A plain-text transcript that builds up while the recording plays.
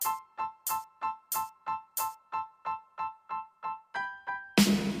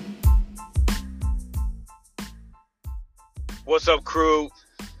What's up, crew?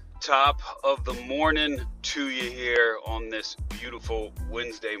 Top of the morning to you here on this beautiful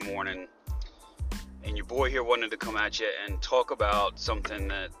Wednesday morning. And your boy here wanted to come at you and talk about something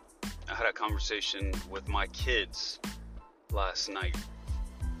that I had a conversation with my kids last night.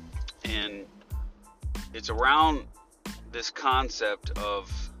 And it's around this concept of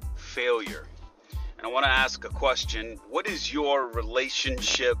failure. And I want to ask a question. What is your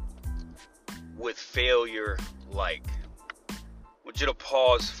relationship with failure like? I want you to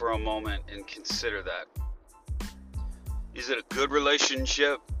pause for a moment and consider that. Is it a good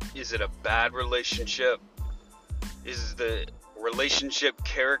relationship? Is it a bad relationship? Is the relationship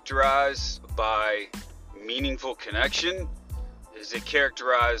characterized by meaningful connection? Is it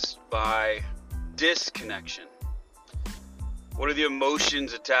characterized by disconnection? What are the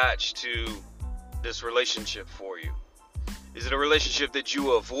emotions attached to this relationship for you? Is it a relationship that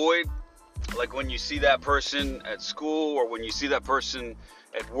you avoid? Like when you see that person at school or when you see that person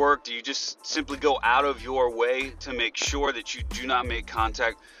at work, do you just simply go out of your way to make sure that you do not make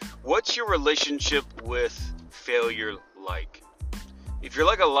contact? What's your relationship with failure like? If you're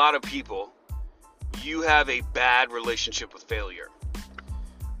like a lot of people, you have a bad relationship with failure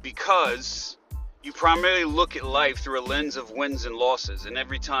because you primarily look at life through a lens of wins and losses. And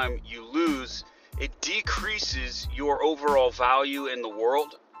every time you lose, it decreases your overall value in the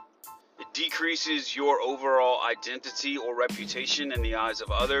world. It decreases your overall identity or reputation in the eyes of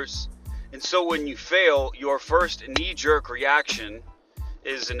others. And so when you fail, your first knee-jerk reaction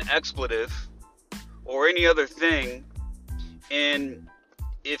is an expletive or any other thing. And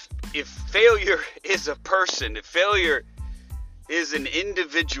if failure is a person, if failure is an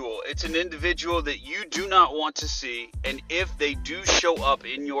individual, it's an individual that you do not want to see. And if they do show up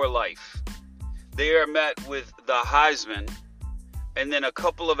in your life, they are met with the Heisman and then a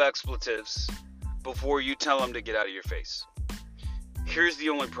couple of expletives before you tell them to get out of your face. Here's the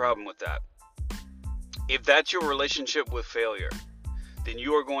only problem with that. If that's your relationship with failure, then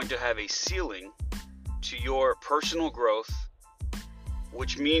you are going to have a ceiling to your personal growth,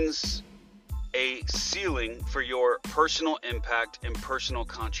 which means a ceiling for your personal impact and personal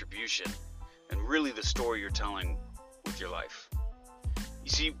contribution, and really the story you're telling with your life.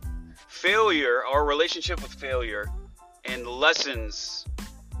 You see, failure, our relationship with failure, and the lessons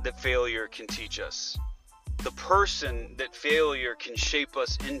that failure can teach us, the person that failure can shape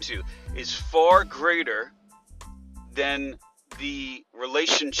us into, is far greater than the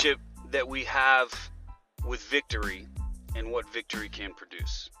relationship that we have with victory and what victory can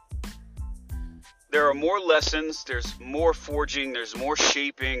produce. There are more lessons, there's more forging, there's more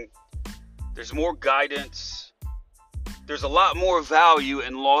shaping, there's more guidance, there's a lot more value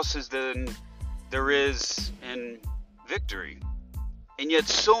in losses than there is in victory. And yet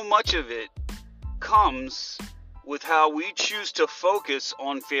so much of it comes with how we choose to focus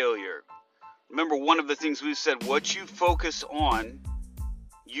on failure. Remember, one of the things we've said, what you focus on,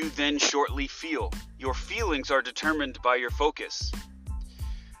 you then shortly feel. Your feelings are determined by your focus.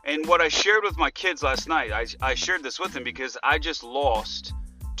 And what I shared with my kids last night, I shared this with them because I just lost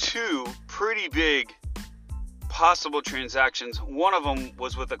two pretty big possible transactions. One of them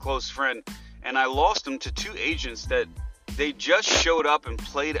was with a close friend, and I lost them to two agents that they just showed up and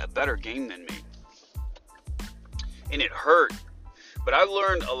played a better game than me. And it hurt. But I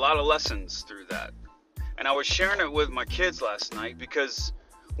learned a lot of lessons through that. And I was sharing it with my kids last night because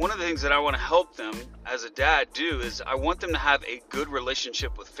one of the things that I want to help them as a dad do is I want them to have a good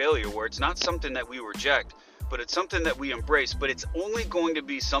relationship with failure where it's not something that we reject, but it's something that we embrace. But it's only going to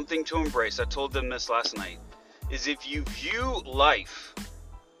be something to embrace. I told them this last night, is if you view life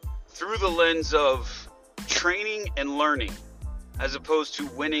through the lens of training and learning as opposed to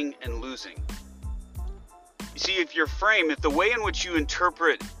winning and losing. You see, if the way in which you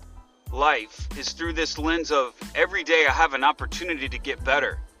interpret life is through this lens of every day I have an opportunity to get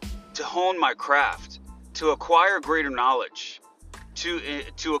better, to hone my craft, to acquire greater knowledge,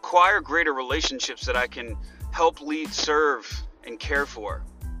 to acquire greater relationships that I can help lead, serve, and care for.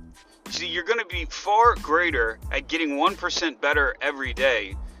 You see, you're going to be far greater at getting 1% better every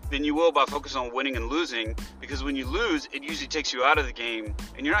day than you will by focusing on winning and losing, because when you lose, it usually takes you out of the game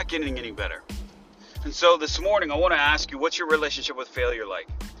and you're not getting any better. And so this morning, I want to ask you, what's your relationship with failure like?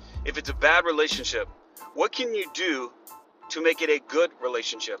 If it's a bad relationship, what can you do to make it a good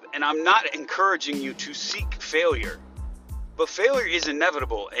relationship? And I'm not encouraging you to seek failure, but failure is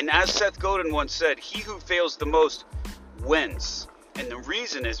inevitable. And as Seth Godin once said, he who fails the most wins. And the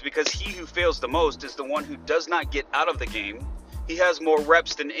reason is because he who fails the most is the one who does not get out of the game. He has more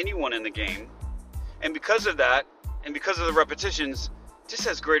reps than anyone in the game. And because of that, and because of the repetitions, just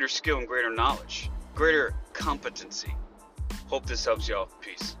has greater skill and greater knowledge, greater competency. Hope this helps y'all.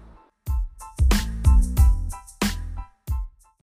 Peace.